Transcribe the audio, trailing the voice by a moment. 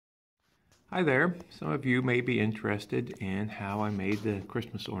Hi there. Some of you may be interested in how I made the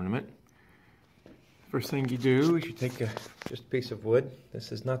Christmas ornament. First thing you do is you take just a piece of wood.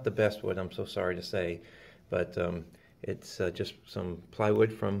 This is not the best wood, I'm so sorry to say, but it's just some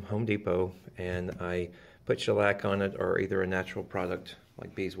plywood from Home Depot, and I put shellac on it, or either a natural product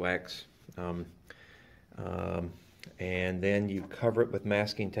like beeswax, and then you cover it with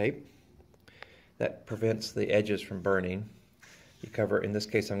masking tape. That prevents the edges from burning. You cover, in this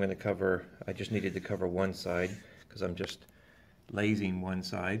case I just needed to cover one side because I'm just lazing one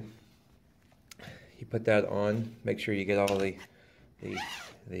side. You put that on, make sure you get all the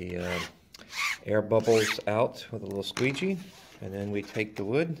air bubbles out with a little squeegee, and then we take the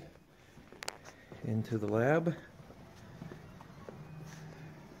wood into the lab,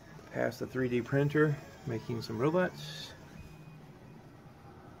 past the 3D printer, making some robots,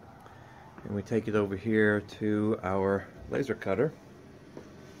 and we take it over here to our laser cutter.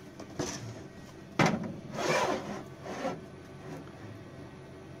 Something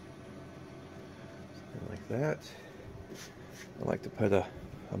like that. I like to put a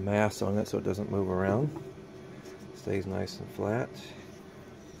mass on it so it doesn't move around. It stays nice and flat.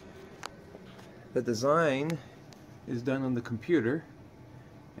 The design is done on the computer,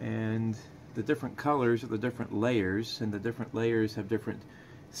 and the different colors are the different layers, and the different layers have different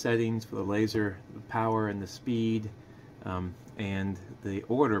settings for the laser, the power and the speed, and the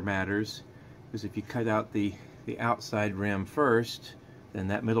order matters, because if you cut out the outside rim first, then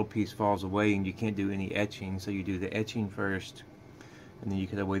that middle piece falls away and you can't do any etching. So you do the etching first, and then you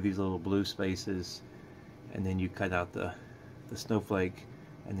cut away these little blue spaces, and then you cut out the snowflake,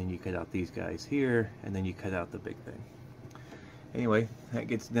 and then you cut out these guys here, and then you cut out the big thing. Anyway, that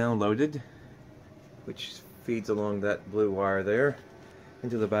gets downloaded, which feeds along that blue wire there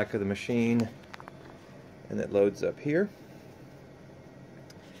into the back of the machine, and it loads up here,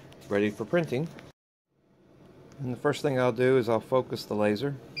 ready for printing. And the first thing I'll do is I'll focus the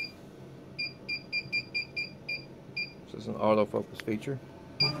laser. This is an autofocus feature.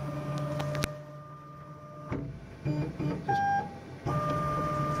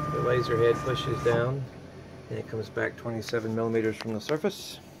 The laser head pushes down, and it comes back 27 millimeters from the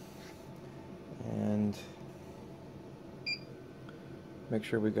surface, and make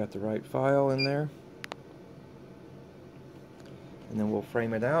sure we got the right file in there, and then we'll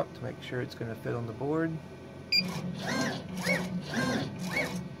frame it out to make sure it's going to fit on the board. Oops.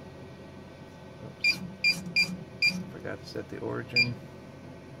 Forgot to set the origin.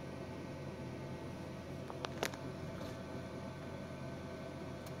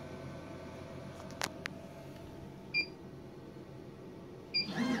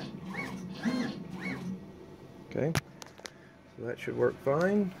 Okay. So that should work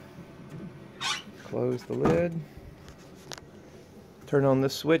fine. Close the lid. Turn on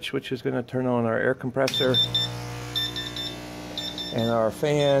this switch, which is going to turn on our air compressor and our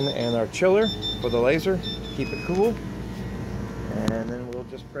fan and our chiller for the laser. Keep it cool. And then we'll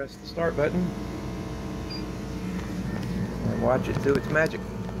just press the start button and watch it do its magic.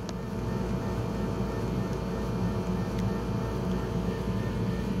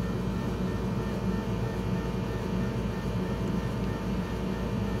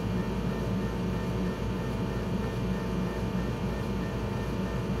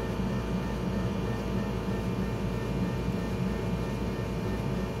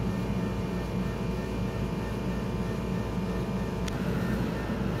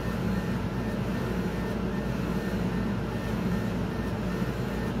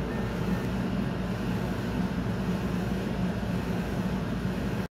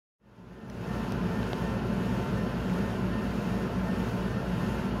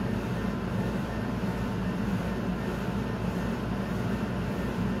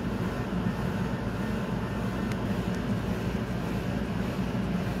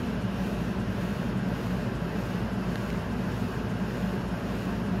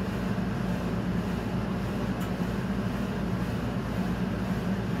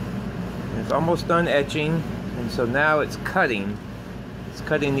 It's almost done etching, and so now it's cutting. It's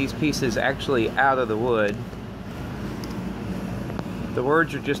cutting these pieces actually out of the wood. The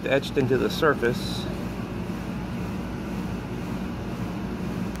words are just etched into the surface.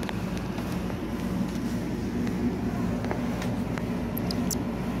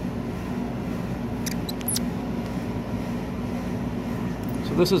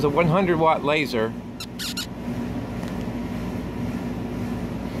 So this is a 100-watt laser.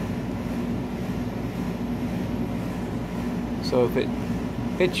 So if it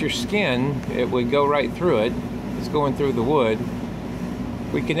hits your skin, it would go right through it. It's going through the wood.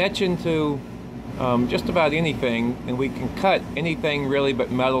 We can etch into just about anything, and we can cut anything really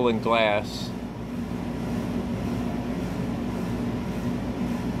but metal and glass.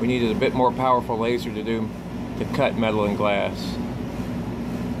 We needed a bit more powerful laser to cut metal and glass.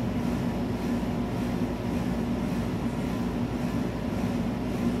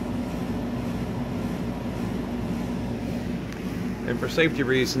 And for safety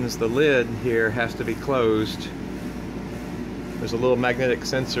reasons, the lid here has to be closed. There's a little magnetic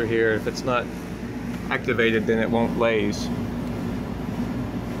sensor here. If it's not activated, then it won't laze.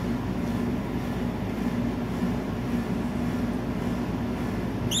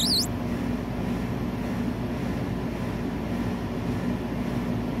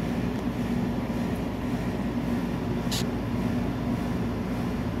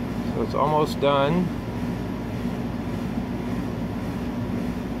 So it's almost done.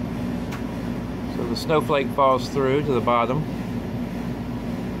 So the snowflake falls through to the bottom.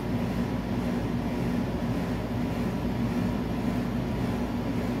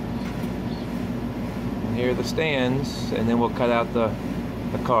 And here are the stands, and then we'll cut out the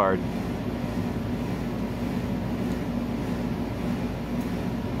card.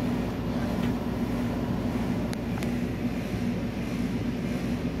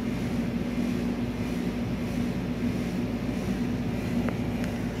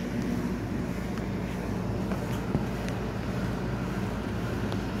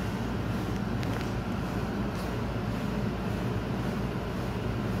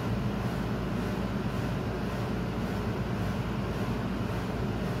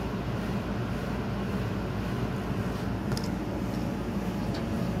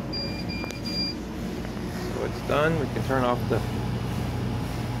 It's done. We can turn off the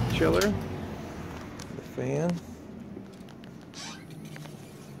chiller, the fan,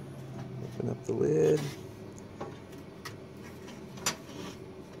 open up the lid,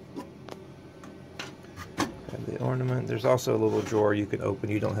 have the ornament. There's also a little drawer you can open.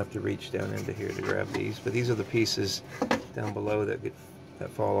 You don't have to reach down into here to grab these, but these are the pieces down below that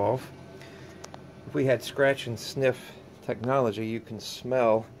fall off. If we had scratch and sniff technology, you can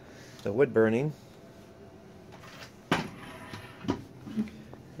smell the wood burning.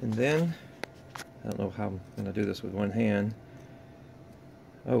 And then, I don't know how I'm going to do this with one hand.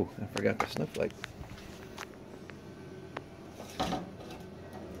 Oh, I forgot the snowflake.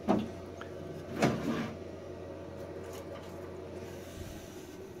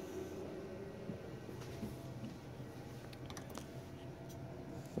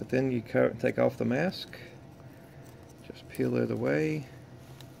 But then you take off the mask, just peel it away.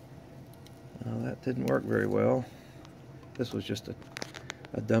 That didn't work very well. This was just a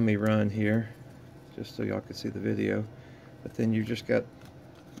dummy run here, just so y'all could see the video. But then you just got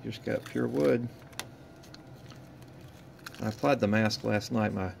pure wood. I applied the mask last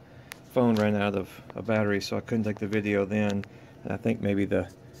night. My phone ran out of a battery, so I couldn't take the video then. And I think maybe the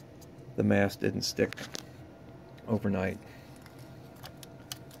mask didn't stick overnight.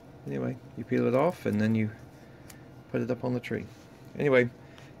 Anyway, you peel it off and then you put it up on the tree. Anyway,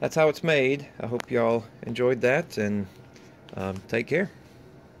 that's how it's made. I hope y'all enjoyed that, and take care.